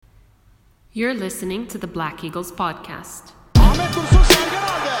You're listening to the Black Eagles podcast. Ahmet Dursun Sergen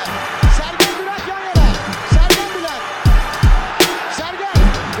aldı. Sergen Bülent yan yana. Sergen Bülent. Sergen.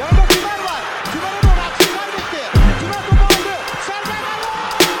 Yanında Tümer var. Tümer'e doğru aksınlar gitti. Tümer topu aldı. Sergen aldı.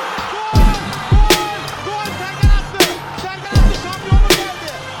 Gol! Gol! Gol! Sergen attı. Sergen attı. Şampiyonluk geldi.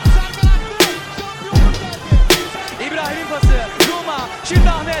 Sergen attı. Şampiyonluk geldi. İbrahim'in pası. Roma. Şimdi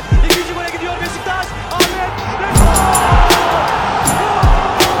Ahmet. İkinci gole gidiyor Beşiktaş. Ahmet.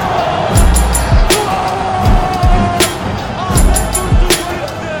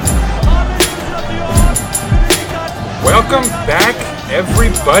 Welcome back,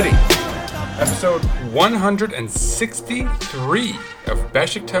 everybody. Episode 163 of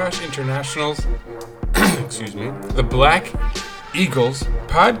Beşiktaş International's, the Black Eagles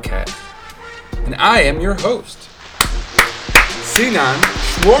podcast. And I am your host, Sinan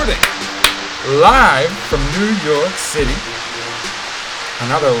Schwarting, live from New York City.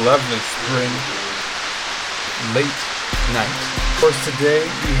 Another lovely spring, late night. Of course, today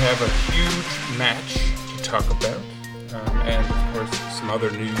we have a huge match to talk about. And of course some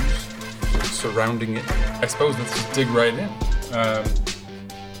other news surrounding it. I suppose let's just dig right in.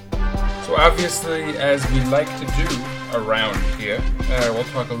 So obviously, as we like to do around here, we'll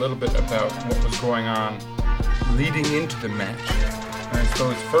talk a little bit about what was going on leading into the match. And I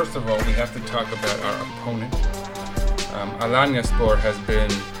suppose first of all we have to talk about our opponent. Alanyaspor has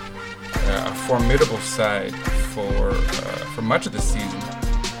been a formidable side for much of the season.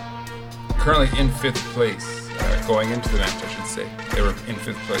 Currently in 5th place. Going into the match, I should say. They were in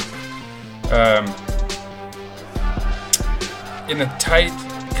 5th place. In a tight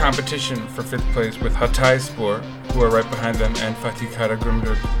competition for 5th place with Hatayspor, who are right behind them, and Fatih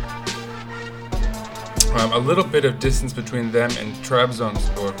Karagümrük. A little bit of distance between them and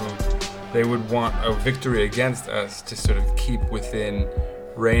Trabzonspor, who they would want a victory against us to sort of keep within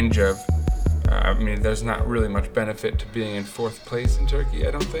range of. There's not really much benefit to being in 4th place in Turkey,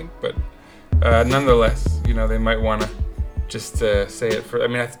 I don't think, but nonetheless, they might want to just say it for.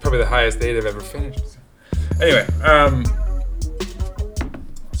 That's probably the highest they'd have ever finished. Anyway,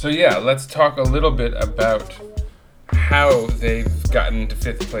 let's talk a little bit about how they've gotten to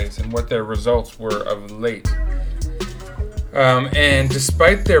 5th place and what their results were of late. And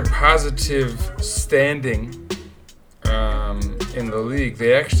despite their positive standing in the league,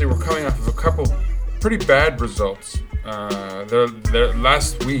 they actually were coming off of a couple pretty bad results. Their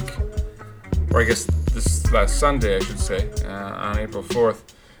last week. Or I guess this last Sunday, I should say, on April 4th,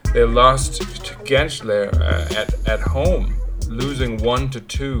 they lost to Gençler at home, losing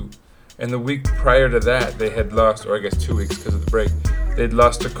 1-2. And the week prior to that, they had lost, or I guess 2 weeks because of the break, they'd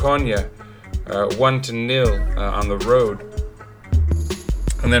lost to Konya 1-0 on the road.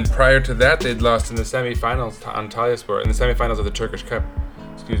 And then prior to that, they'd lost in the semifinals to Antalyaspor, in the semifinals of the Turkish Cup,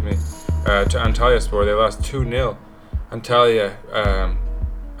 to Antalyaspor. They lost 2-0. Antalya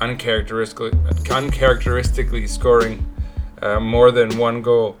uncharacteristically scoring more than one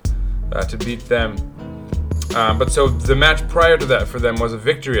goal to beat them. But so the match prior to that for them was a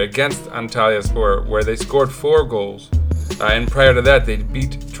victory against Antalyaspor, where they scored 4 goals. And prior to that, they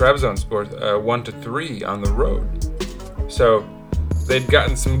beat Trabzonspor 1-3 on the road. So they'd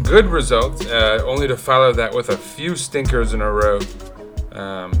gotten some good results, only to follow that with a few stinkers in a row.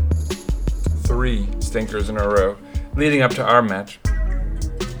 3 stinkers in a row, leading up to our match.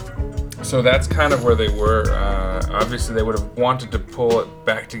 So that's kind of where they were. Obviously, they would have wanted to pull it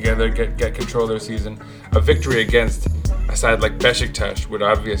back together, get control of their season. A victory against a side like Beşiktaş would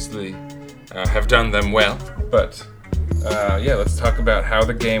obviously have done them well. But let's talk about how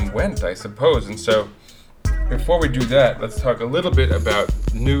the game went, I suppose. And so before we do that, let's talk a little bit about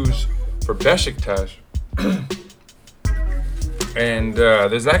news for Beşiktaş. And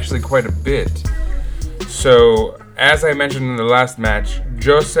there's actually quite a bit. So, as I mentioned in the last match,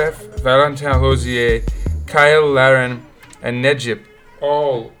 Joseph, Valentin Rosier, Kyle Larin, and Necip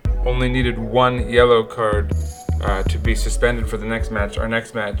all only needed 1 yellow card to be suspended for the next match. Our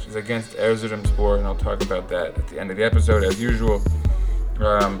next match is against Erzurumspor, and I'll talk about that at the end of the episode as usual.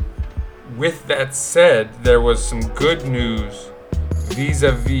 With that said, there was some good news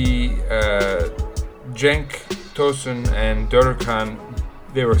vis-a-vis Cenk Tosun and Dorukhan.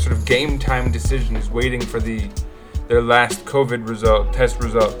 They were sort of game time decisions waiting for their last COVID test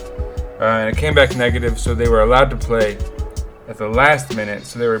result. And it came back negative, so they were allowed to play at the last minute.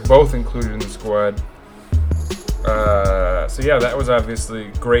 So they were both included in the squad. That was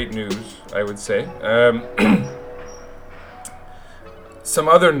obviously great news, I would say. Some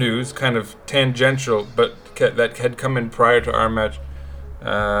other news, kind of tangential, but that had come in prior to our match.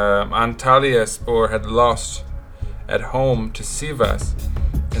 Antalyaspor had lost at home to Sivas,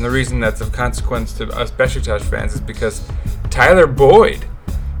 And the reason that's of consequence to us Beşiktaş fans is because Tyler Boyd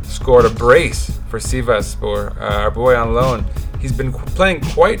scored a brace for Sivasspor, our boy on loan. He's been playing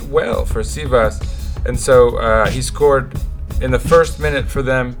quite well for Sivas, and so he scored in the first minute for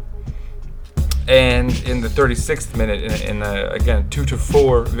them, and in the 36th minute in a, again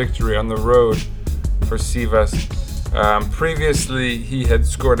 2-4 victory on the road for Sivas. Previously, he had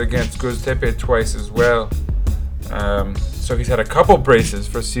scored against Göztepe twice as well. So he's had a couple braces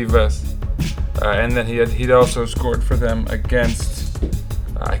for Sivas, and then he'd also scored for them against,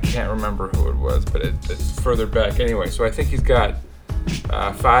 I can't remember who it was, but it's further back anyway. So I think he's got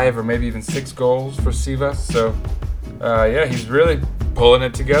 5 or maybe even 6 goals for Sivas. So yeah, he's really pulling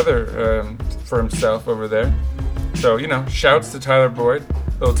it together for himself over there. So, you know, shouts to Tyler Boyd,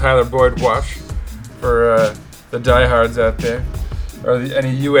 little Tyler Boyd wash for the diehards out there, or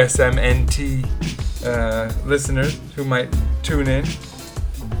any USMNT listeners who might tune in.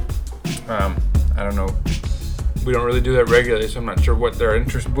 I don't know. We don't really do that regularly, so I'm not sure what their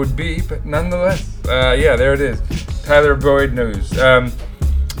interest would be, but nonetheless, yeah, there it is. Tyler Boyd news.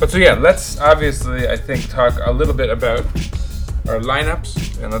 But so yeah, let's obviously, I think, talk a little bit about our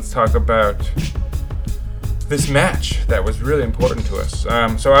lineups, and let's talk about this match that was really important to us.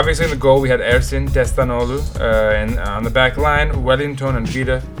 So obviously in the goal we had Ersin Destanoglu, and on the back line, Wellington and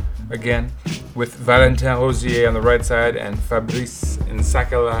Vida again, with Valentin Rosier on the right side and Fabrice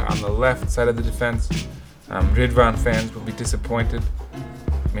Nsakala on the left side of the defense. Ridvan fans will be disappointed.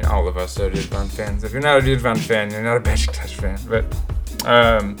 I mean, all of us are Ridvan fans. If you're not a Ridvan fan, you're not a Beşiktaş fan. But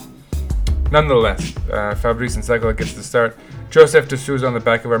nonetheless, Fabrice Nsakala gets the start. Joseph de Souza on the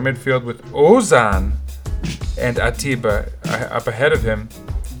back of our midfield with Ozan and Atiba up ahead of him.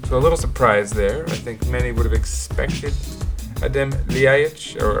 So a little surprise there. I think many would have expected Adem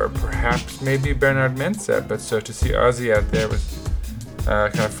Ljajic or perhaps maybe Bernard Mensah, but so to see Ozzy out there was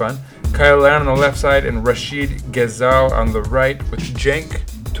kind of fun. Kyle Larin on the left side and Rashid Ghezal on the right with Cenk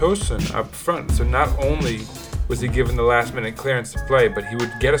Tosun up front. So not only was he given the last minute clearance to play, but he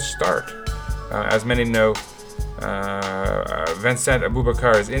would get a start. As many know, Vincent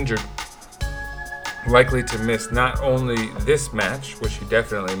Aboubakar is injured, likely to miss not only this match, which he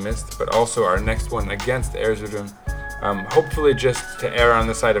definitely missed, but also our next one against Erzurum. Hopefully just to err on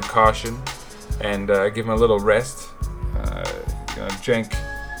the side of caution and give him a little rest. Cenk,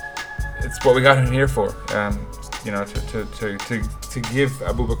 it's what we got him here for, to give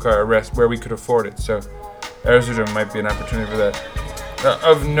Aboubakar a rest where we could afford it. So Erzurum might be an opportunity for that.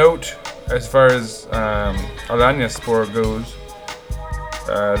 Of note, as far as Alanyaspor goes,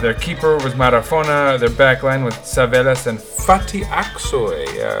 their keeper was Marafona, their backline was Savelas and Fatih Aksoy,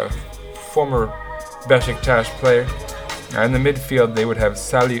 former Beşiktaş player. In the midfield, they would have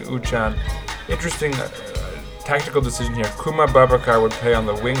Salih Uçan. Interesting tactical decision here. Kuma Babakar would play on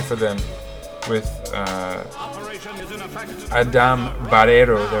the wing for them with Adam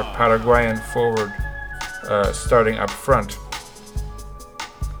Barreiro, their Paraguayan forward, starting up front.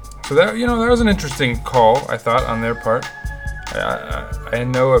 So that was an interesting call, I thought, on their part. I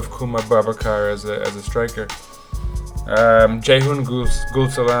know of Kuma Babakar as a striker. Ceyhun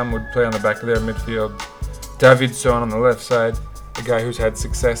Gulsalam would play on the back of their midfield. Davidson on the left side, a guy who's had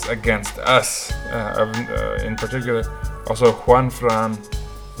success against us in particular. Also Juan Fran,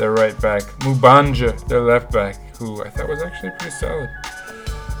 their right back. Mubanja, their left back, who I thought was actually pretty solid.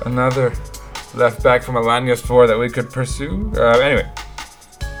 Another left back from Alanyaspor that we could pursue. Anyway.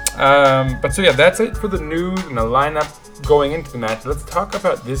 But so yeah, that's it for the news and the lineup going into the match. Let's talk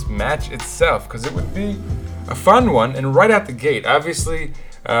about this match itself, because it would be a fun one. And right out the gate, obviously,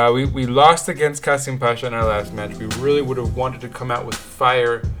 we lost against Kasim Pasha in our last match. We really would have wanted to come out with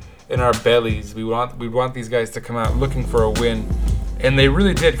fire in our bellies. We want these guys to come out looking for a win, and they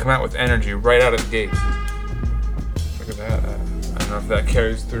really did come out with energy right out of the gate. Look at that. I don't know if that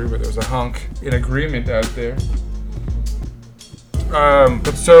carries through, but there was a honk in agreement out there.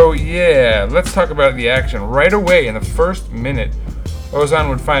 But so, yeah, let's talk about the action. Right away, in the first minute, Ozan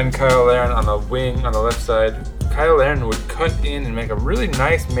would find Kyle Larin on the wing on the left side. Kyle Larin would cut in and make a really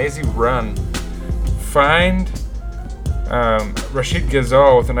nice, mazy run. Find Rashid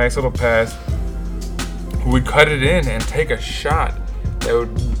Ghezal with a nice little pass, who would cut it in and take a shot that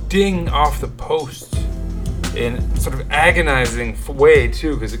would ding off the post in sort of agonizing way,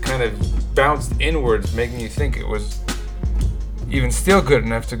 too, because it kind of bounced inwards, making you think it was even still good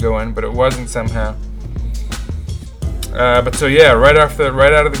enough to go in, but it wasn't somehow. But so yeah, right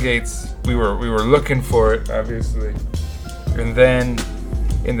out of the gates, we were looking for it, obviously. And then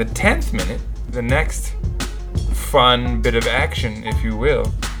in the 10th minute, the next fun bit of action, if you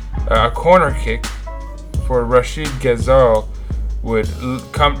will, a corner kick for Rashid Ghezal, would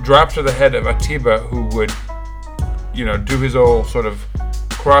drop to the head of Atiba, who would, do his old sort of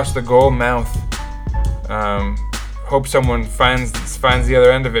cross the goal mouth, hope someone finds the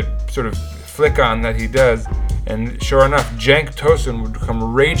other end of it, sort of flick on that he does, and sure enough, Cenk Tosun would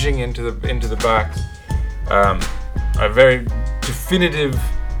come raging into the box. A very definitive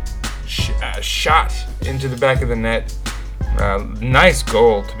shot into the back of the net. Nice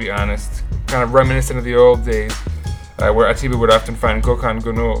goal, to be honest. Kind of reminiscent of the old days, where Atiba would often find Gökhan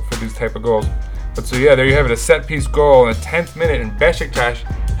Gönül for these type of goals. But so yeah, there you have it, a set-piece goal in the 10th minute, and Beşiktaş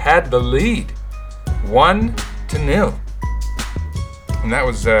had the lead, 1-0, and that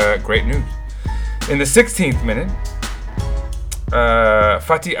was great news. In the 16th minute,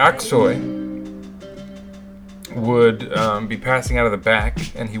 Fatih Aksoy would be passing out of the back,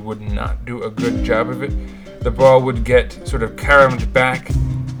 and he would not do a good job of it. The ball would get sort of caromed back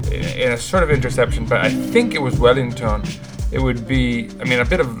in a sort of interception, but I think it was Wellington. It would be, a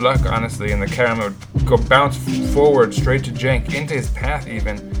bit of luck, honestly, and the carom would bounce forward straight to Cenk, into his path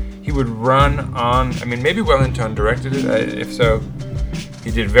even. He would run on, maybe Wellington directed it. If so,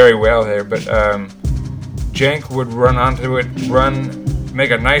 he did very well there, but Cenk would run onto it,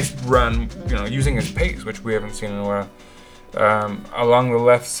 make a nice run, using his pace, which we haven't seen in a while, along the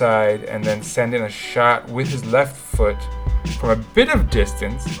left side, and then send in a shot with his left foot from a bit of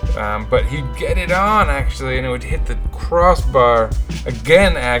distance, but he'd get it on, actually, and it would hit the crossbar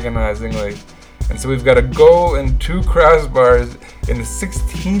again agonizingly. And so we've got a goal and 2 crossbars in the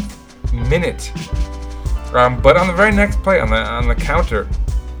 16th minute. But on the very next play, on the counter,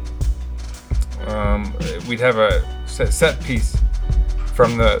 we'd have a set piece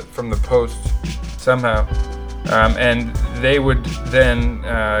from the post somehow, and they would then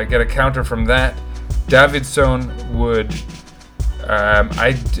get a counter from that. Davidson would,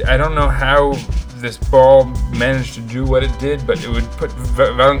 I don't know how this ball managed to do what it did, but it would put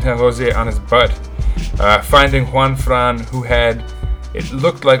Valentin Rosier on his butt, finding Juan Fran, who had, it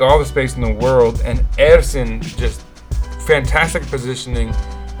looked like, all the space in the world, and Ersin, just fantastic positioning,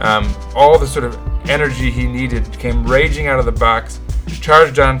 all the sort of energy he needed, came raging out of the box,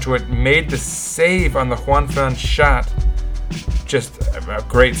 charged onto it, made the save on the Juan Fran shot. Just a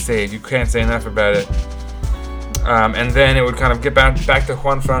great save. You can't say enough about it. And then it would kind of get back to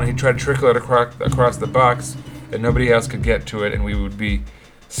Juan Fran. He'd try to trickle it across the box, and nobody else could get to it, and we would be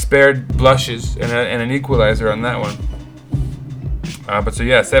spared blushes and an equalizer on that one. But so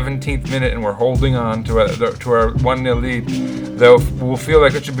yeah, 17th minute, and we're holding on to our 1-0 lead. Though we'll feel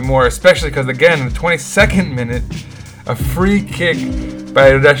like it should be more, especially because, again, in the 22nd minute, a free kick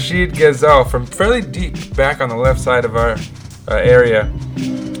by Rashid Ghezal from fairly deep back on the left side of our area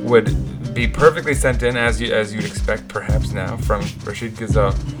would be perfectly sent in, as you'd expect perhaps now from Rashid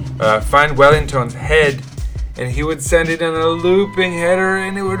Ghezal. Find Wellington's head, and he would send it in a looping header,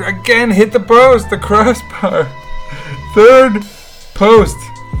 and it would again hit the post, the crossbar. Third post.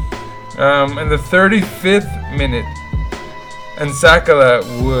 In the 35th minute, and Sakala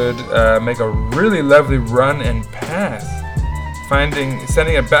would make a really lovely run and pass,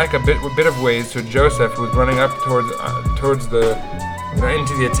 sending it back a bit of ways to Joseph, who was running up towards the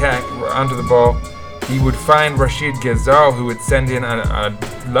into the attack onto the ball. He would find Rashid Ghezal, who would send in a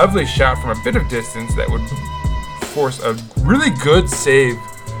lovely shot from a bit of distance that would force a really good save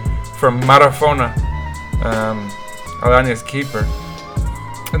from Marafona, Alanya's keeper.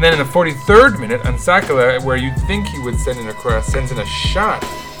 And then in the 43rd minute, Ansakala, where you'd think he would send in a cross, sends in a shot,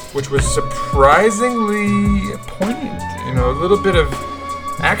 which was surprisingly poignant. A little bit of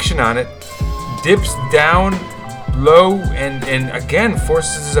action on it. Dips down low and again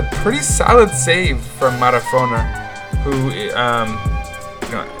forces a pretty solid save from Marafona, who,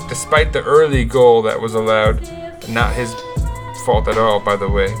 despite the early goal that was allowed, not his fault at all, by the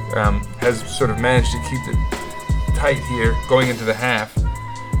way, has sort of managed to keep it tight here going into the half.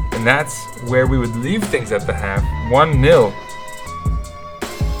 And that's where we would leave things at the half, 1-0.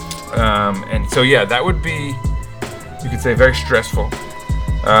 And so, yeah, that would be, you could say, very stressful.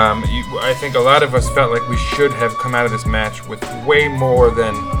 I think a lot of us felt like we should have come out of this match with way more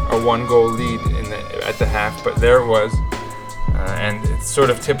than a 1-goal lead at the half, but there it was. And it's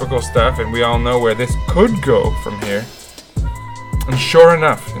sort of typical stuff, and we all know where this could go from here. And sure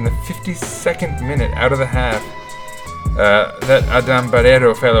enough, in the 52nd minute out of the half, that Adam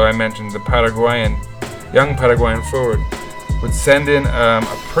Barreiro fellow I mentioned, the young Paraguayan forward, would send in a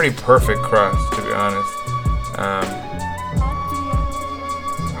pretty perfect cross, to be honest.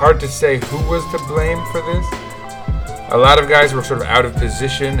 Hard to say who was to blame for this. A lot of guys were sort of out of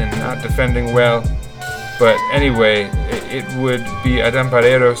position and not defending well. But anyway, it would be Adam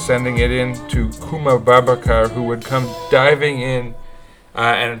Barreiro sending it in to Kuma Babakar, who would come diving in,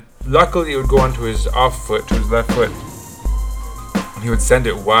 and luckily it would go onto his off foot, to his left foot. He would send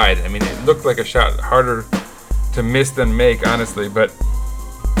it wide. I mean, it looked like a shot harder to miss than make, honestly. But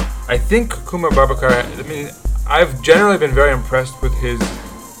I think Kuma Babakar, I mean, I've generally been very impressed with his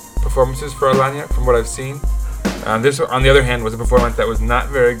performances for Alanya from what I've seen. This, on the other hand, was a performance that was not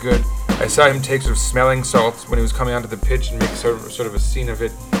very good. I saw him take sort of smelling salts when he was coming onto the pitch and make sort of a scene of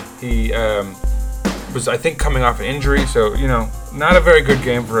it. He was, I think, coming off an injury, so, not a very good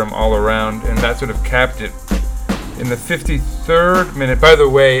game for him all around, and that sort of capped it. In the 53rd minute, by the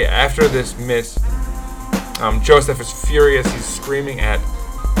way, after this miss, Joseph is furious. He's screaming at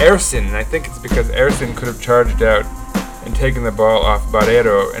Ersin, and I think it's because Ersin could have charged out and taken the ball off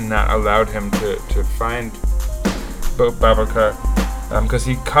Barreiro and not allowed him to find Babakar, because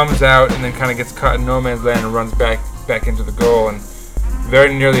he comes out and then kind of gets caught in no man's land and runs back into the goal and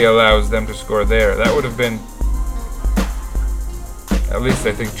very nearly allows them to score there. That would have been, at least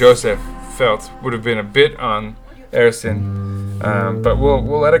I think Joseph felt, would have been a bit on Ersin, but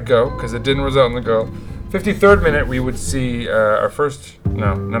we'll let it go because it didn't result in the goal. 53rd minute, we would see not our first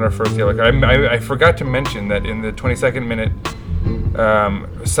yellow card. I forgot to mention that in the 22nd minute,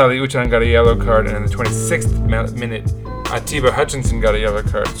 Salih Uçan got a yellow card, and in the 26th minute, Atiba Hutchinson got a yellow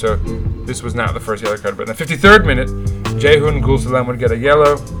card. So this was not the first yellow card. But in the 53rd minute, Ceyhun Gülselam would get a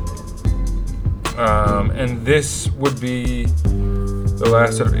yellow, and this would be the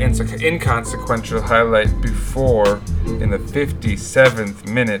last sort of inconsequential highlight before, in the 57th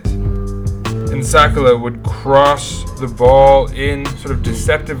minute, Nsakala would cross the ball in sort of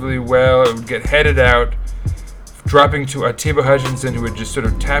deceptively well. It would get headed out, dropping to Atiba Hutchinson, who would just sort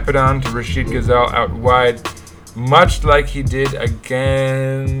of tap it on to Rashid Ghazal out wide, much like he did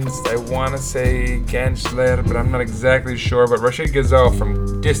against, I want to say Gençler, but I'm not exactly sure. But Rashid Ghazal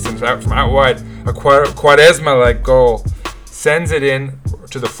from distance, from out wide, a Quaresma-like goal, sends it in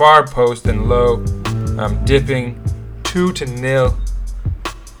to the far post and low, dipping 2-0.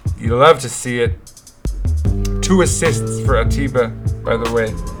 You love to see it. 2 assists for Atiba, by the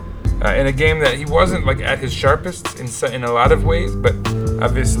way, in a game that he wasn't at his sharpest in a lot of ways, but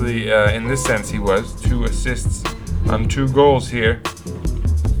obviously in this sense he was. 2 assists on 2 goals here.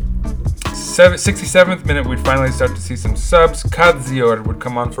 67th minute, we'd finally start to see some subs. Kadzior would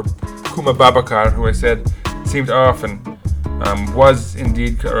come on for Kuma Babakar, who I said seemed off and was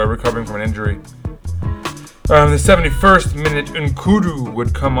indeed recovering from an injury. The 71st minute, Nkudu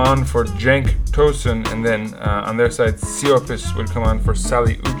would come on for Cenk Tosun, and then on their side, Siopis would come on for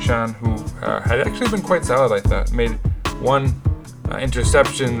Salih Uçan, who had actually been quite solid, I thought. Made one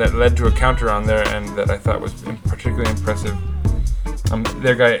interception that led to a counter on there, and that I thought was particularly impressive.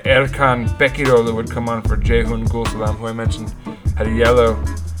 Their guy Erkan Bekiroğlu would come on for Ceyhun Gülselam, who I mentioned had a yellow.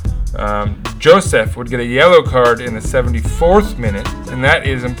 Joseph would get a yellow card in the 74th minute, and that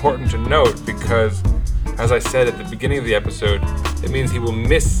is important to note because, as I said at the beginning of the episode, it means he will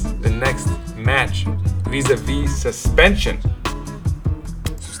miss the next match vis-a-vis suspension.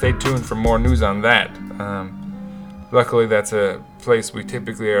 So stay tuned for more news on that. Luckily, that's a place we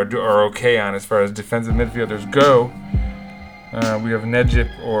typically are okay on as far as defensive midfielders go. We have Necip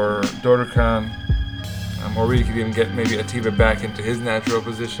or Dorukhan, or we could even get maybe Atiba back into his natural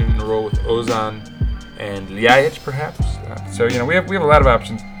position in a role with Ozan and Ljajic, perhaps. So we have a lot of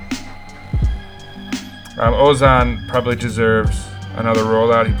options. Ozan probably deserves another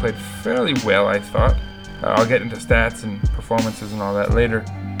rollout. He played fairly well, I thought. I'll get into stats and performances and all that later.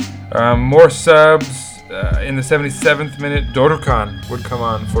 More subs. In the 77th minute, Dorukhan would come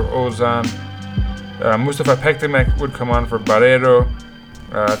on for Ozan. Mustafa Pekdemek would come on for Barreiro.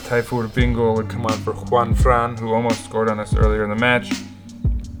 Tayfur Bingo would come on for Juan Fran, who almost scored on us earlier in the match.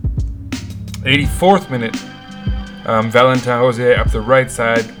 84th minute, Valentin Jose up the right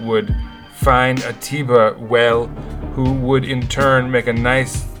side would find Atiba well, who would in turn make a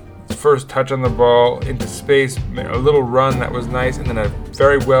nice first touch on the ball into space, a little run that was nice, and then a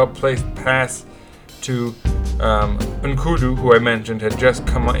very well placed pass to Nkudu, who I mentioned had just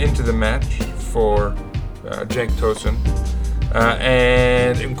come into the match for Cenk Tosun.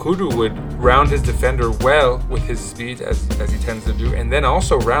 And Nkudu would round his defender well with his speed, as he tends to do, and then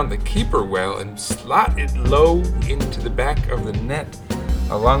also round the keeper well and slot it low into the back of the net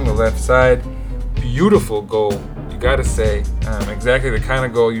along the left side. Beautiful goal, you gotta say. Exactly the kind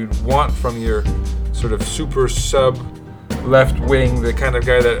of goal you'd want from your sort of super sub left wing, the kind of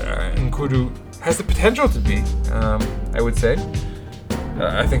guy that Nkudu has the potential to be, I would say.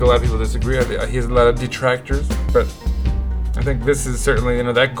 I think a lot of people disagree. He has a lot of detractors, but I think this is certainly,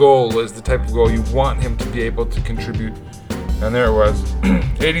 that goal is the type of goal you want him to be able to contribute. And there it was.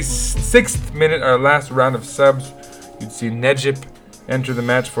 86th minute, our last round of subs. You'd see Necip enter the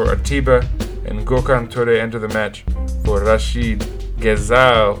match for Atiba and Gökhan Töre enter the match for Rashid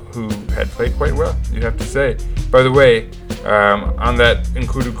Ghezal, who had played quite well, you have to say. By the way, on that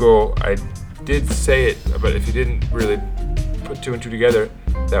Nkudu goal, I did say it, but if you didn't really put 2 and 2 together,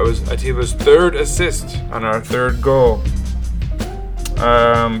 that was Atiba's 3rd assist on our 3rd goal.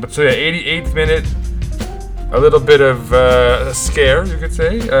 But so yeah, 88th minute, a little bit of a scare, you could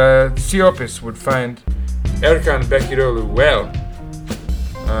say. Siopis would find Erkan Bekiroglu well,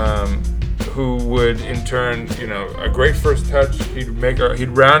 who would in turn, a great first touch. He'd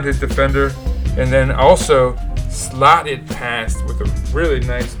round his defender, and then also slot it past with a really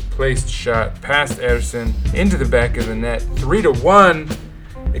nice placed shot past Ersin into the back of the net. 3-1,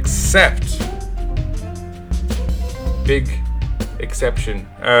 except big exception.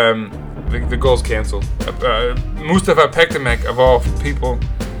 The goal's canceled. Mustafa Pekdemek, of all people,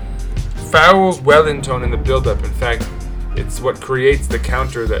 fouls Wellington in the build-up. In fact, it's what creates the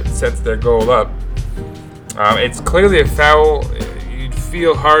counter that sets their goal up. It's clearly a foul. You'd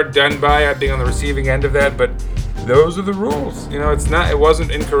feel hard done by being on the receiving end of that, but those are the rules. It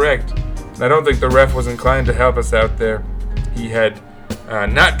wasn't incorrect. I don't think the ref was inclined to help us out there. He had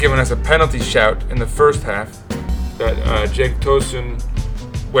not given us a penalty shout in the first half. That Cenk Tosun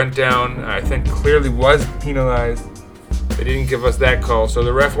went down, I think clearly was penalized. They didn't give us that call, so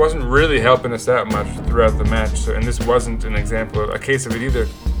the ref wasn't really helping us out much throughout the match. So, and this wasn't an example, a case of it either.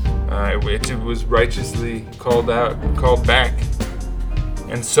 It was righteously called back.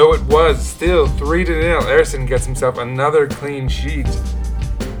 And so it was, still 3-0. Ersin gets himself another clean sheet.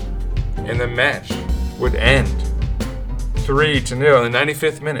 And the match would end 3-0 in the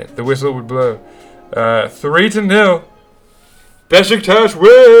 95th minute. The whistle would blow. 3-0. Beşiktaş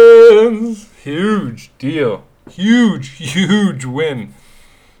wins! Huge deal. Huge win.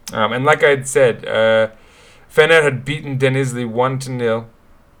 And like I had said, Fener had beaten Denizli 1-0.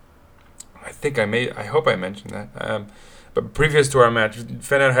 I hope I mentioned that. But previous to our match,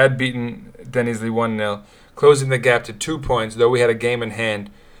 Fener had beaten Denizli 1-0, closing the gap to 2 points, though we had a game in hand.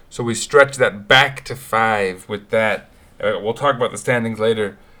 So we stretched that back to 5 with that. We'll talk about the standings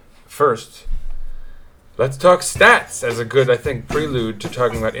later. First, let's talk stats as a good, I think, prelude to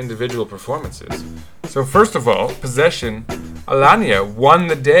talking about individual performances. So first of all, possession. Alanya won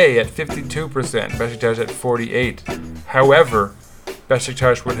the day at 52%, Beşiktaş at 48%. However,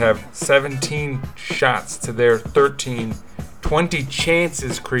 Beşiktaş would have 17 shots to their 13, 20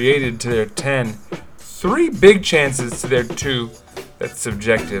 chances created to their 10, 3 big chances to their 2. That's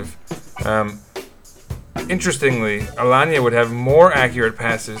subjective. Interestingly, Alanya would have more accurate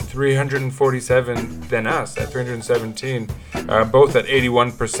passes, 347, than us at 317, both at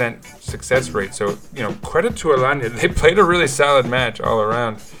 81% success rate. So, credit to Alanya. They played a really solid match all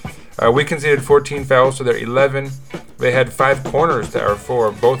around. We conceded 14 fouls to their 11. They had 5 corners to our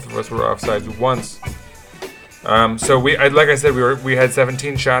 4. Both of us were offsides once. So like I said, we had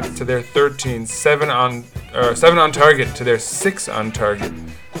 17 shots to their 13, 7 on target to their 6 on target.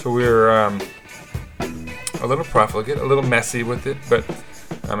 So we were a little profligate, a little messy with it, but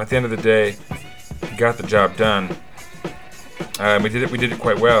at the end of the day, we got the job done. We did it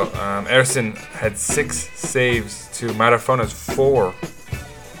quite well. Ersin had 6 saves to Marafona's 4.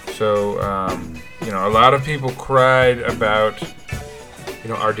 So a lot of people cried about,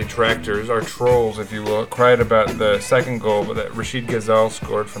 our detractors, our trolls, if you will, cried about the second goal that Rashid Ghezal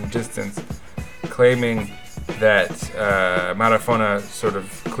scored from distance, claiming that Marafona sort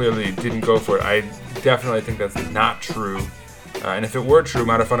of clearly didn't go for it. I definitely think that's not true. And if it were true,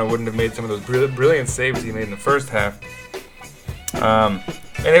 Marafona wouldn't have made some of those brilliant saves he made in the first half. And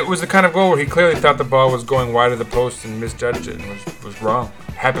it was the kind of goal where he clearly thought the ball was going wide of the post and misjudged it and was wrong.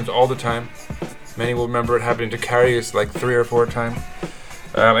 Happens all the time. Many will remember it happening to Karius like 3 or 4 times.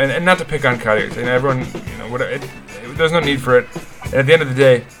 And not to pick on Karius. And everyone, there's no need for it. And at the end of the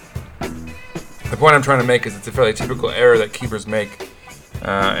day, the point I'm trying to make is it's a fairly typical error that keepers make.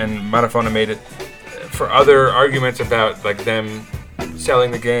 And Marafona made it. For other arguments about like them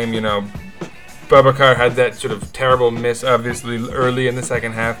selling the game, Babacar had that sort of terrible miss, obviously, early in the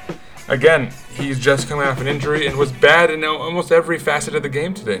second half. Again, he's just coming off an injury and was bad in almost every facet of the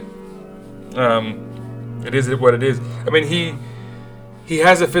game today. It is what it is. I mean, he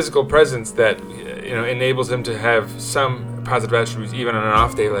has a physical presence that enables him to have some positive attributes even on an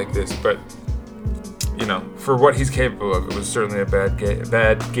off day like this. But for what he's capable of, it was certainly a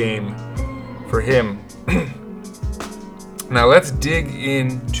bad game for him. Now let's dig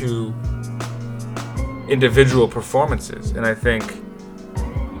into individual performances. And I think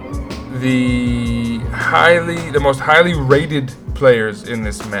the most highly rated players in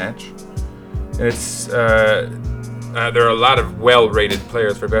this match, and it's there are a lot of well-rated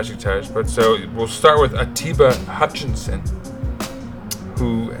players for Beşiktaş, but so we'll start with Atiba Hutchinson,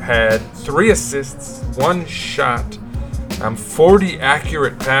 who had 3 assists, 1 shot, 40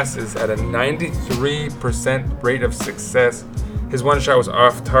 accurate passes at a 93% rate of success. His 1 shot was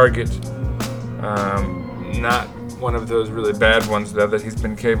off target, not one of those really bad ones though that he's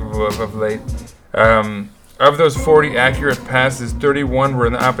been capable of late. Of those 40 accurate passes, 31 were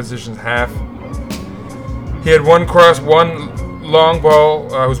in the opposition's half. He had 1 cross, 1 long ball.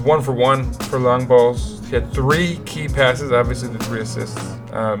 It was 1 for 1 for long balls. He had 3 key passes, obviously the 3 assists.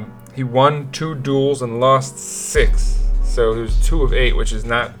 He won 2 duels and lost 6. So he was 2 of 8, which is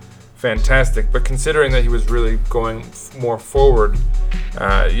not fantastic. But considering that he was really going more forward,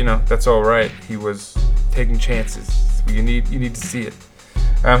 that's all right. He was taking chances. You need to see it.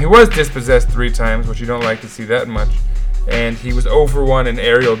 He was dispossessed 3 times, which you don't like to see that much. And he was 0 for 1 in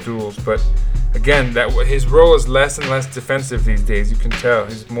aerial duels. But again, his role is less and less defensive these days. You can tell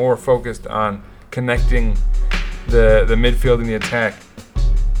he's more focused on connecting the midfield and the attack.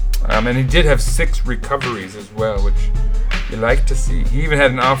 And he did have 6 recoveries as well, which you like to see. He even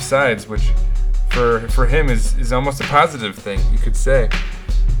had an offsides, which for him is almost a positive thing, you could say.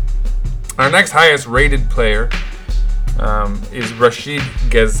 Our next highest rated player is Rashid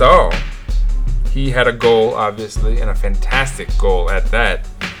Ghezal. He had a goal, obviously, and a fantastic goal at that.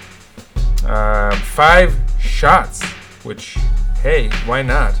 5 shots, which, hey, why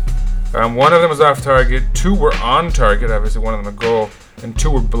not? 1 of them was off target, 2 were on target, obviously one of them a goal, and 2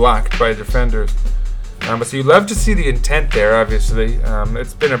 were blocked by defenders. But so you love to see the intent there, obviously.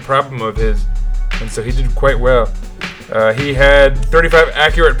 It's been a problem of his, and so he did quite well. He had 35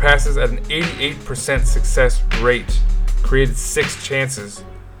 accurate passes at an 88% success rate, created 6 chances.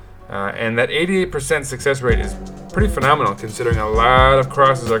 And that 88% success rate is pretty phenomenal considering a lot of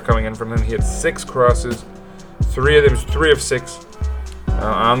crosses are coming in from him. He had 6 crosses, 3 of them was 3 of 6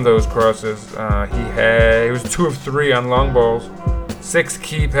 on those crosses. He was 2 of 3 on long balls, 6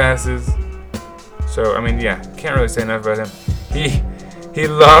 key passes. So can't really say enough about him. He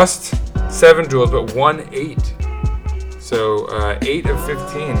lost 7 duels but won 8. So 8 of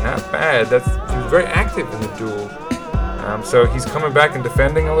 15, not bad. He was very active in the duel. So he's coming back and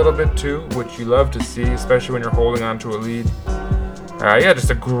defending a little bit too, which you love to see, especially when you're holding on to a lead.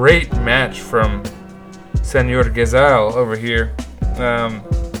 Just a great match from Senor Ghezal over here.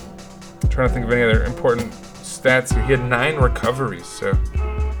 Trying to think of any other important stats here. He had 9 recoveries, so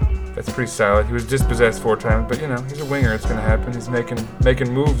that's pretty solid. He was dispossessed 4 times, but he's a winger. It's going to happen. He's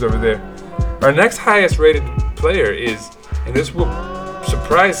making moves over there. Our next highest rated player is, and this will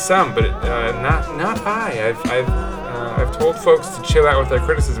surprise some, but not high. I've told folks to chill out with their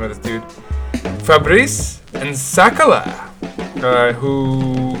criticism of this dude. Fabrice Nsakala,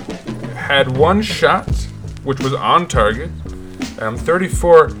 who had 1 shot, which was on target,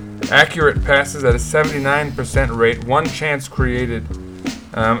 34 accurate passes at a 79% rate, 1 chance created.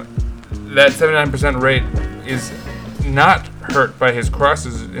 That 79% rate is not hurt by his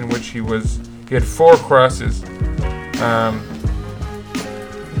crosses, in which he had 4 crosses.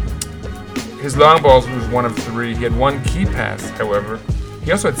 His long balls was 1 of 3. He had 1 key pass, however.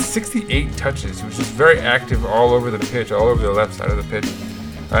 He also had 68 touches. He was just very active all over the pitch, all over the left side of the pitch,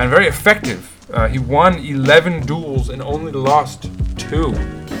 and very effective. He won 11 duels and only lost 2.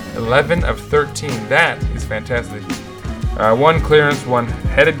 11 of 13. That is fantastic. 1 clearance, 1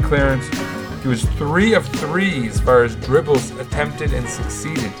 headed clearance. He was 3 of 3 as far as dribbles attempted and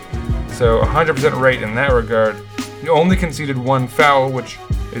succeeded. So 100% rate in that regard. He only conceded 1 foul, which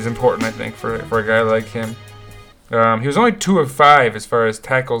is important, I think, for a guy like him. He was only 2 of 5 as far as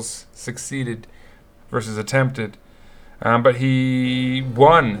tackles succeeded versus attempted. But he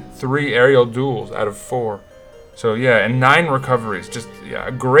won 3 aerial duels out of 4. So, and 9 recoveries. Just,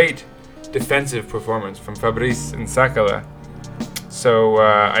 a great defensive performance from Fabrice Nsakala. So,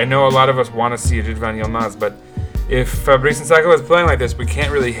 I know a lot of us want to see Ridvan Yilmaz, but if Fabrice Nsakala is playing like this, we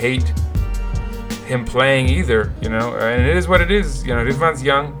can't really hate him playing either, and it is what it is. Ridvan's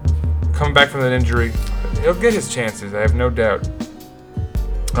young, coming back from that injury. He'll get his chances, I have no doubt.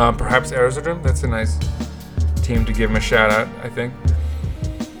 Perhaps Erzurum, that's a nice team to give him a shout out, I think.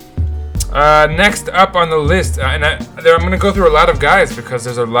 Next up on the list, and I'm going to go through a lot of guys because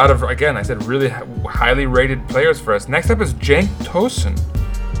there's a lot of, again, I said really highly rated players for us. Next up is Cenk Tosun,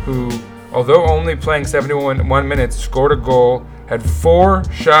 who, although only playing 71 minutes, scored a goal, had 4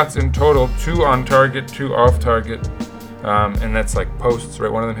 shots in total, 2 on target, 2 off target, and that's like posts, right?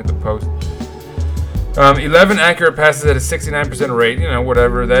 One of them hit the post. 11 accurate passes at a 69% rate.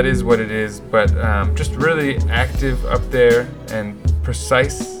 Whatever. That is what it is. But just really active up there and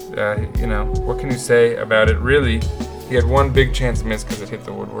precise. What can you say about it? Really, he had one big chance missed because it hit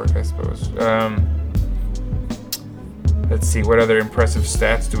the woodwork, I suppose. Let's see. What other impressive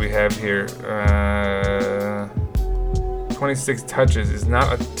stats do we have here? 26 touches is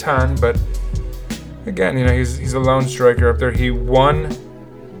not a ton, but again, he's a lone striker up there. He won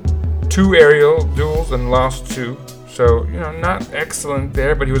 2 aerial duels and lost 2. So, not excellent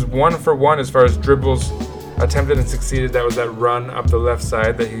there, but he was 1 for 1 as far as dribbles attempted and succeeded. That was that run up the left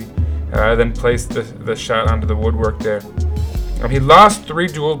side that he then placed the shot onto the woodwork there. He lost 3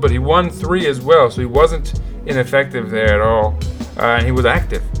 duels, but he won 3 as well, so he wasn't ineffective there at all. And he was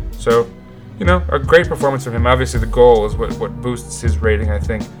active. So, a great performance from him. Obviously, the goal is what boosts his rating, I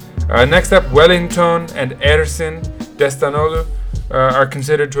think. Next up, Wellington and Ersin Destanoğlu are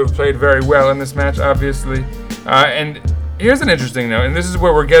considered to have played very well in this match, obviously. And here's an interesting note, and this is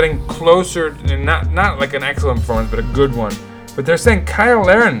where we're getting closer, not like an excellent performance, but a good one. But they're saying Kyle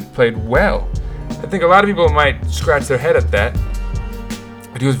Larin played well. I think a lot of people might scratch their head at that.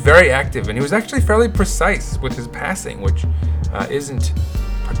 But he was very active, and he was actually fairly precise with his passing, which isn't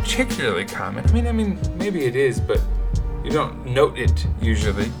particularly common. I mean, maybe it is, but you don't note it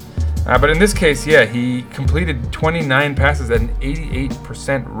usually. But in this case, he completed 29 passes at an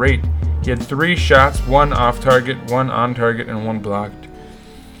 88% rate. He had 3 shots, 1 off target, 1 on target, and 1 blocked.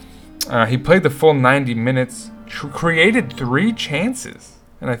 He played the full 90 minutes, created 3 chances,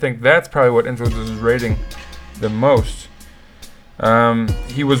 and I think that's probably what influences his rating the most.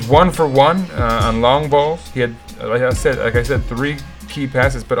 He was 1 for 1 on long balls. He had, like I said, 3 key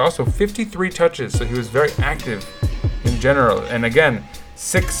passes, but also 53 touches, so he was very active in general. And again,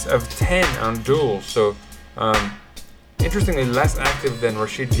 6 of 10 on duels, so interestingly less active than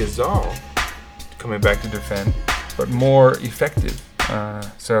Rashid Ghazal coming back to defend, but more effective.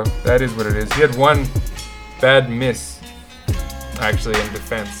 So that is what it is. He had 1 bad miss, actually, in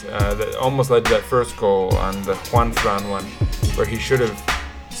defense that almost led to that first goal on the Juan Fran one, where he should have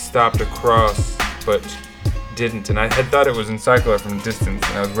stopped a cross, but didn't. And I had thought it was Encycler from distance,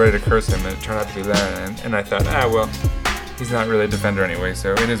 and I was ready to curse him, and it turned out to be Larin. And I thought, well, he's not really a defender anyway,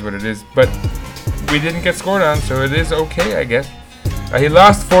 so it is what it is. But we didn't get scored on, so it is okay, I guess. He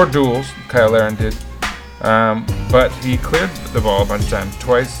lost 4 duels, Kyle Larin did, but he cleared the ball a bunch of times,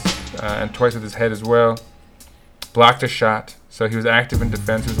 twice, and twice with his head as well. Blocked a shot, so he was active in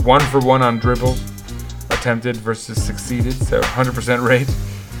defense. He was 1 for 1 on dribbles attempted versus succeeded, so 100% rate.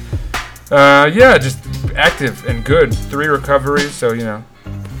 Just active and good. 3 recoveries, so,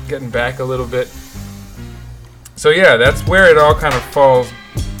 getting back a little bit. So, that's where it all kind of falls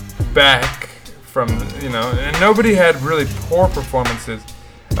back from, and nobody had really poor performances.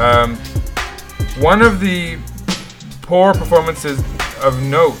 One of the poor performances of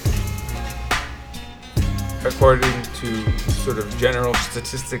note, according to sort of general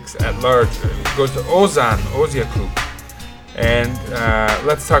statistics at large, goes to Ozan Ozyaku. And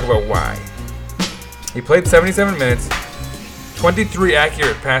let's talk about why. He played 77 minutes, 23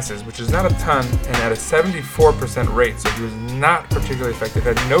 accurate passes, which is not a ton, and at a 74% rate, so he was not particularly effective.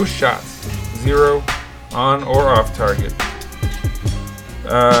 Had no shots, 0 on or off target.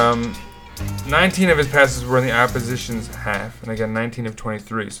 19 of his passes were in the opposition's half, and again 19 of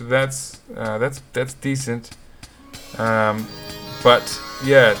 23. So that's decent. But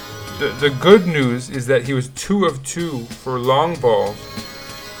the good news is that he was 2 of 2 for long balls,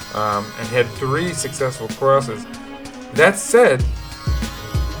 and had 3 successful crosses. That said,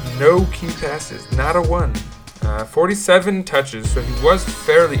 no key passes, not a one. 47 touches, so he was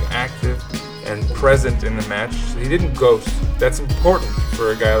fairly active and present in the match. So he didn't ghost. That's important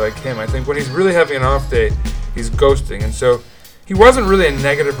for a guy like him. I think when he's really having an off day, he's ghosting, and so he wasn't really a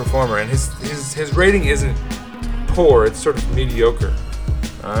negative performer. And his rating isn't poor; it's sort of mediocre.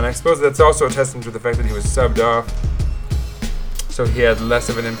 And I suppose that's also a testament to the fact that he was subbed off, so he had less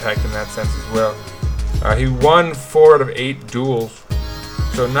of an impact in that sense as well. He won 4 out of 8 duels,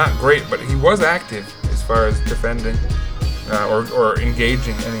 so not great, but he was active as far as defending or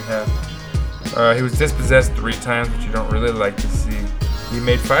engaging anyhow. He was dispossessed 3 times, which you don't really like to see. He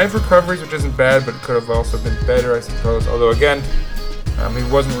made 5 recoveries, which isn't bad, but it could have also been better, I suppose. Although, again, he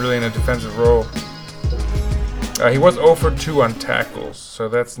wasn't really in a defensive role. He was 0 for 2 on tackles, so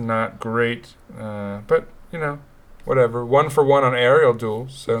that's not great. But, whatever. 1 for 1 on aerial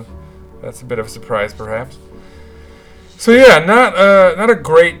duels, so that's a bit of a surprise, perhaps. So, not a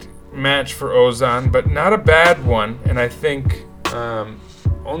great match for Ozan, but not a bad one. And I think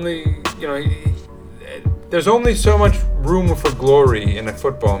only, there's only so much room for glory in a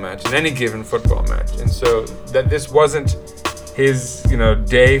football match, in any given football match. And so that this wasn't his,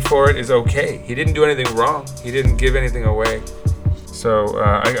 day for it is okay. He didn't do anything wrong. He didn't give anything away. So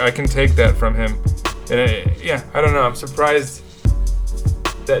I can take that from him. And I don't know. I'm surprised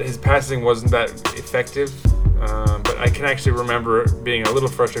that his passing wasn't that effective. But I can actually remember being a little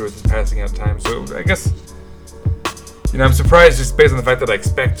frustrated with his passing at times. So I guess, I'm surprised just based on the fact that I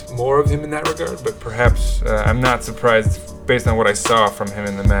expect more of him in that regard. But perhaps I'm not surprised based on what I saw from him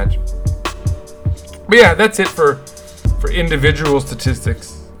in the match. But yeah, that's it for individual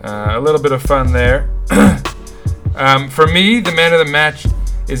statistics. A little bit of fun there. For me, the man of the match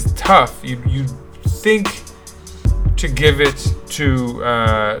is tough. You think to give it to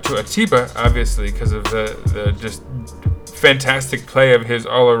Atiba, obviously, because of the just fantastic play of his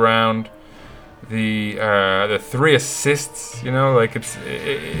all around. The 3 assists,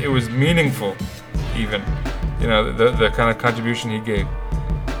 it was meaningful, even, the kind of contribution he gave.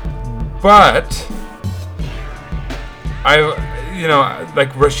 But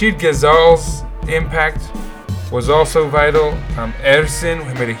Rashid Ghazal's impact was also vital. Ersin,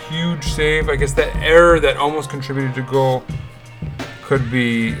 who made a huge save. I guess that error that almost contributed to goal could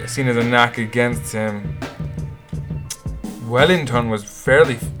be seen as a knock against him. Wellington was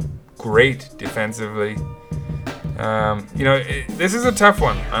fairly great defensively. This is a tough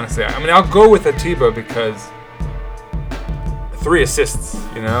one, honestly. I mean, I'll go with Atiba because 3 assists,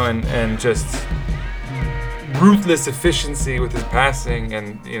 and just ruthless efficiency with his passing,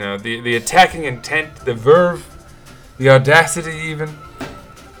 and the attacking intent, the verve, the audacity even.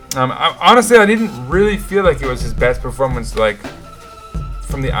 Honestly, I didn't really feel like it was his best performance,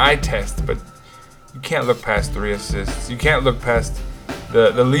 from the eye test, but you can't look past 3 assists. You can't look past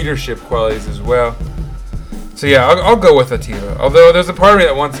the leadership qualities as well. So yeah, I'll go with Atiba. Although there's a part of me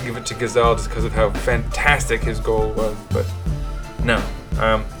that wants to give it to Ghazal just because of how fantastic his goal was, but no.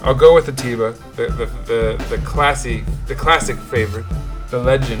 I'll go with Atiba, the classic favorite, the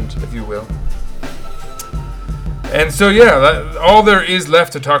legend, if you will. And so yeah, all there is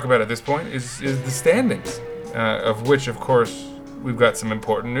left to talk about at this point is the standings, of which, of course, we've got some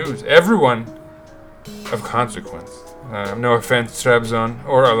important news. Everyone of consequence. No offense, Trabzon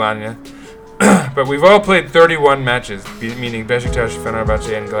or Alanya, but we've all played 31 matches, meaning Beşiktaş,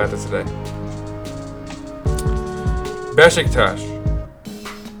 Fenerbahçe, and Galatasaray. Beşiktaş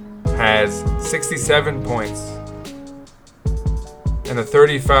has 67 points and a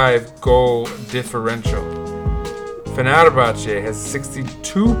 35-goal differential. Fenerbahçe has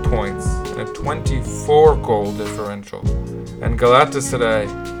 62 points and a 24-goal differential. And Galatasaray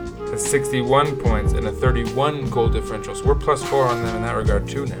has 61 points and a 31-goal differential. So we're +4 on them in that regard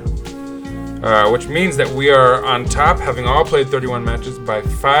too now. Which means that we are on top, having all played 31 matches, by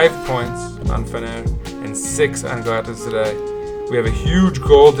 5 points on Fener and 6 on Galatasaray. We have a huge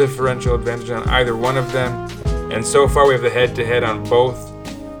goal differential advantage on either one of them. And so far we have the head-to-head on both.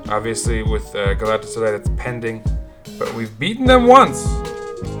 Obviously with Galatasaray that's pending. But we've beaten them once.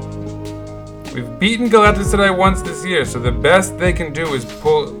 We've beaten Galatasaray once this year. So the best they can do is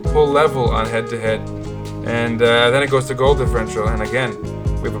pull level on head-to-head. And then it goes to goal differential. And again,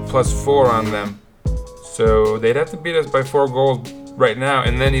 we have a +4 on them. So they'd have to beat us by 4 goals right now.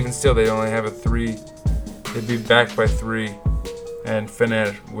 And then even still, they only have a 3. They'd be back by 3. And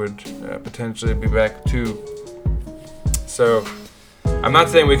Fener would potentially be back 2. So I'm not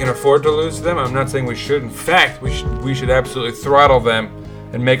saying we can afford to lose to them. I'm not saying we should. In fact, we should absolutely throttle them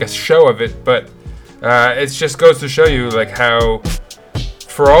and make a show of it. But it just goes to show you how,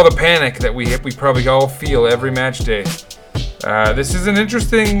 for all the panic that we probably all feel every match day, this is an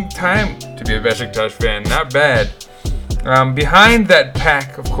interesting time to be a Beşiktaş fan. Not bad. Behind that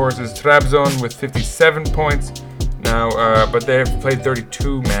pack, of course, is Trabzon with 57 points. Now, but they have played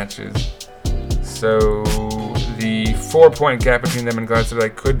 32 matches, so the 4-point gap between them and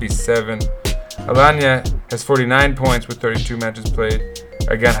Galatasaray could be 7. Alanya has 49 points with 32 matches played.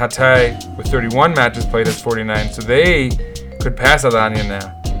 Again, Hatay with 31 matches played has 49, so they could pass Alanya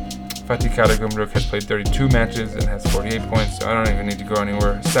now. Fatih Karagümrük has played 32 matches and has 48 points, so I don't even need to go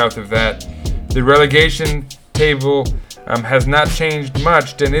anywhere south of that. The relegation table has not changed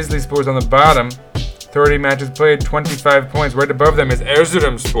much. Denizlispor is on the bottom. 30 matches played, 25 points. Right above them is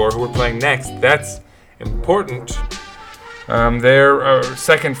Erzurumspor, who we're playing next. That's important. They're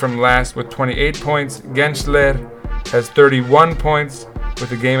second from last with 28 points. Gençler has 31 points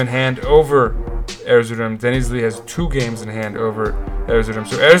with a game in hand over Erzurum. Denizli has 2 games in hand over Erzurum.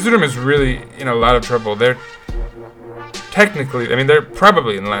 So Erzurum is really in a lot of trouble. They're technically, they're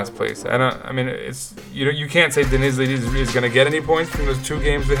probably in last place. It's you can't say Denizli is going to get any points from those 2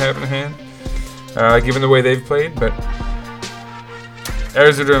 games they have in hand. given the way they've played, but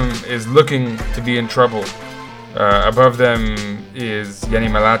Erzurum is looking to be in trouble. Above them is Yeni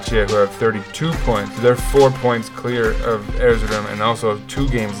Malatya, who have 32 points. They're 4 points clear of Erzurum and also 2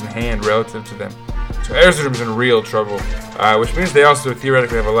 games in hand relative to them. So Erzurum's in real trouble, which means they also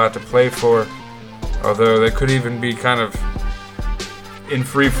theoretically have a lot to play for, although they could even be kind of in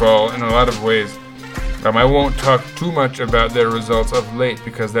free fall in a lot of ways. I won't talk too much about their results of late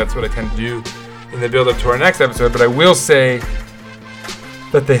because that's what I tend to do in the build-up to our next episode, but I will say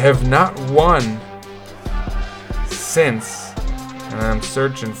that they have not won since, and I'm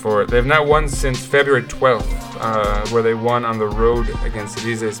searching for it, they have not won since February 12th, where they won on the road against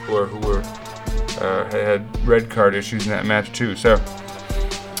Rizespor, who were had red card issues in that match too. So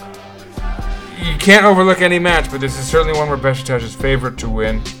you can't overlook any match, but this is certainly one where Beşiktaş is favorite to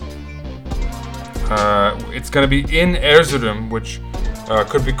win. It's going to be in Erzurum, which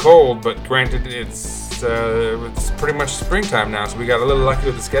could be cold, but granted, it's pretty much springtime now, so we got a little lucky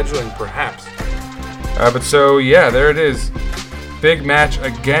with the scheduling, perhaps. But so, yeah, there it is. Big match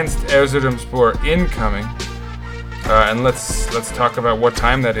against Erzurumspor incoming. And let's talk about what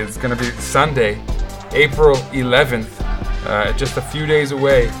time that is. It's going to be Sunday, April 11th, just a few days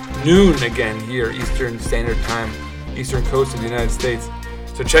away. Noon again here, Eastern Standard Time, Eastern Coast of the United States.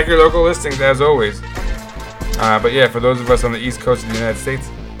 So check your local listings as always. But yeah, for those of us on the East Coast of the United States,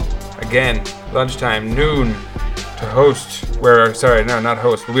 again, lunchtime, noon, to host, not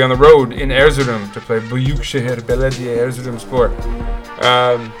host, we'll be on the road in Erzurum to play Büyükşehir Belediye Erzurumspor.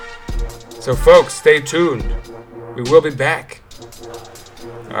 So folks, stay tuned. We will be back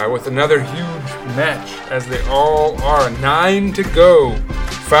with another huge match, as they all are. 9 to go,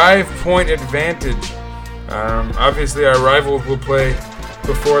 5-point advantage. Obviously, our rivals will play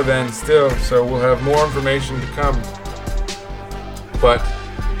before then still, so we'll have more information to come. But,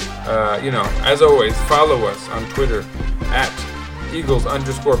 as always, follow us on Twitter at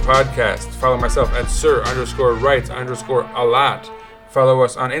Eagles_podcast. Follow myself at Sir_Rights_Alat. Follow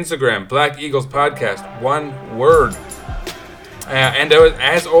us on Instagram, Black Eagles Podcast, one word. And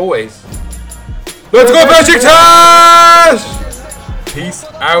as always, let's go Beşiktaş! Peace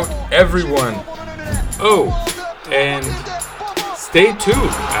out, everyone. Oh, and stay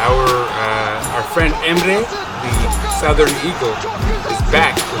tuned. Our friend Emre, the Southern Eagle, is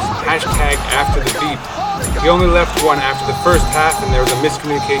back with hashtag After the Beat. He only left one after the first half, and there was a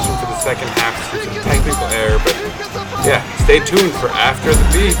miscommunication for the second half due to some technical error. But yeah, stay tuned for After the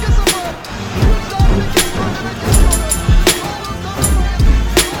Beat.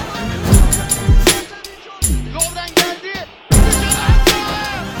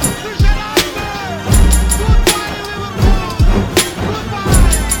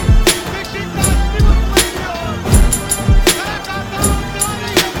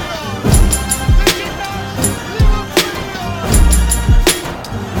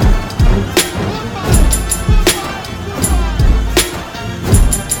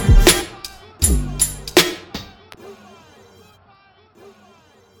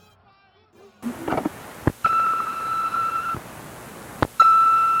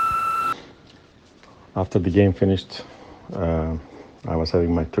 After the game finished, I was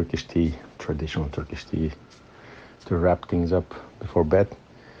having my Turkish tea, traditional Turkish tea, to wrap things up before bed.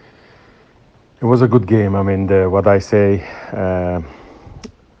 It was a good game. I mean, what I say,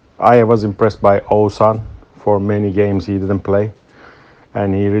 I was impressed by Oğuzhan. For many games he didn't play,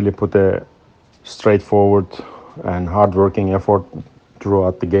 and he really put a straightforward and hard-working effort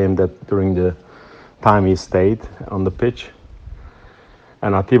throughout the game that during the time he stayed on the pitch.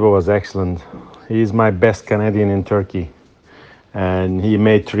 And Atiba was excellent. He's my best Canadian in Turkey, and he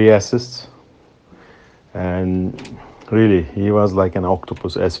made 3 assists. And really, he was like an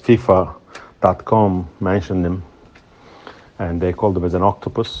octopus, as FIFA.com mentioned him, and they called him as an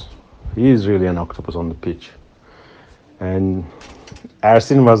octopus. He is really an octopus on the pitch. And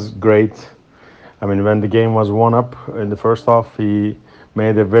Ersin was great. I mean, when the game was 1-up in the first half, he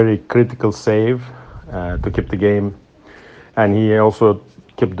made a very critical save to keep the game, and he also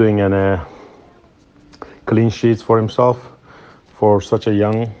kept doing clean sheets for himself, for such a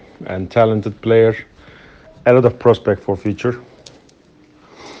young and talented player. A lot of prospect for future.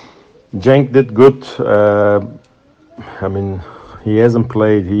 Cenk did good. I mean, he hasn't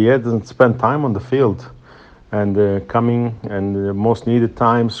played. He hasn't spent time on the field, and coming and the most needed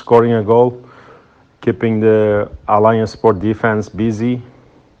time, scoring a goal, keeping the Alanyaspor defense busy,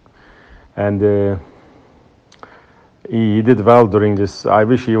 and he did well during this. I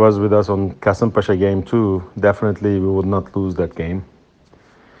wish he was with us on Kasımpaşa game too. Definitely we would not lose that game.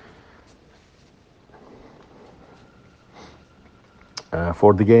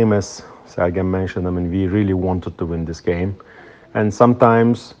 For the game, as Sergen mentioned, we really wanted to win this game. And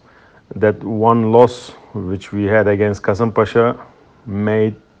sometimes that one loss which we had against Kasımpaşa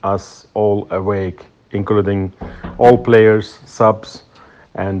made us all awake, including all players, subs,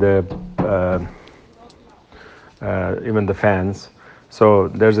 and even the fans. So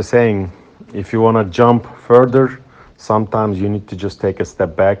there's a saying, if you want to jump further, sometimes you need to just take a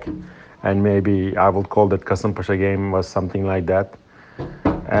step back. And maybe I would call that Kasımpaşa game was something like that.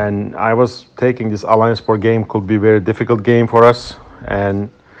 And I was taking this Alanyaspor game could be a very difficult game for us. And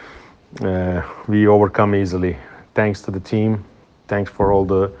we overcome easily. Thanks to the team. Thanks for all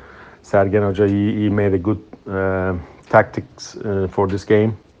the Sergen Hoca. He made a good tactics for this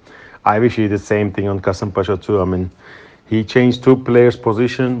game. I wish he did the same thing on Kasımpaşa too. He changed 2 players'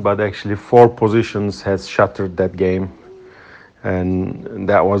 position, but actually 4 positions has shattered that game. And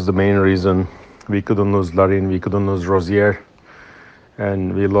that was the main reason we couldn't lose Larin, we couldn't lose Rozier,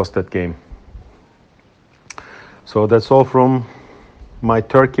 and we lost that game. So that's all from my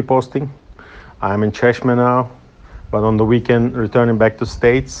Turkey posting. I'm in Cheshme now, but on the weekend returning back to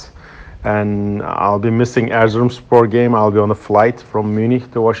States, and I'll be missing Erzurumspor game. I'll be on a flight from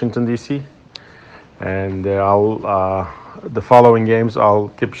Munich to Washington DC, and the following games I'll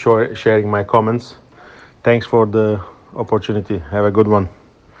keep sharing my comments. Thanks for the opportunity. Have a good one.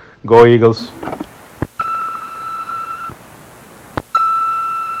 Go Eagles.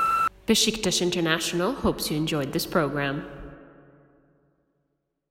 Beşiktaş International hopes you enjoyed this program.